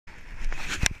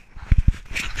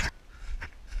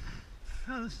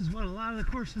Well, this is what a lot of the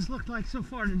courses look like so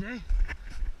far today.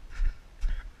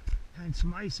 Had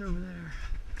some ice over there.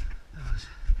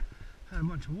 Had a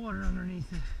bunch of water underneath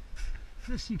it.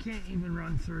 This you can't even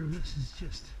run through. This is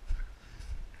just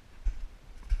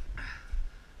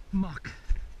muck.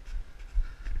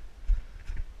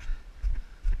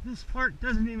 This part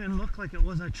doesn't even look like it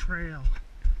was a trail.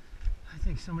 I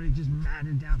think somebody just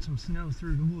matted down some snow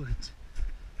through the woods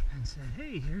and said,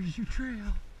 hey, here's your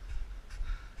trail.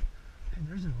 And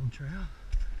there's an old trail.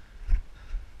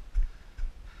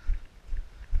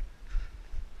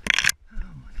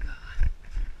 Oh my God.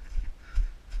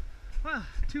 Well,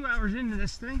 2 hours into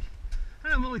this thing,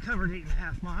 and I've only covered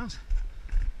 8.5 miles.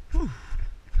 Whew.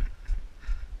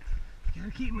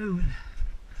 Gotta keep moving.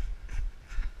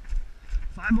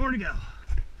 5 more to go.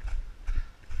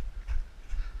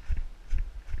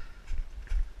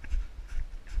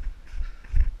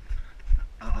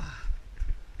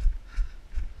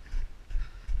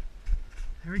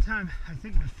 Every time I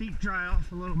think my feet dry off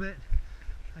a little bit,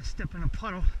 I step in a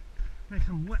puddle, makes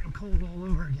them wet and cold all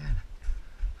over again.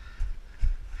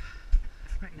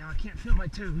 Right now I can't feel my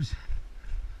toes.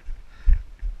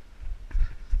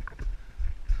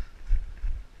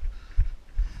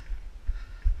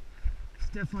 This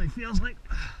definitely feels like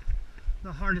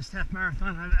the hardest half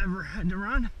marathon I've ever had to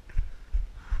run.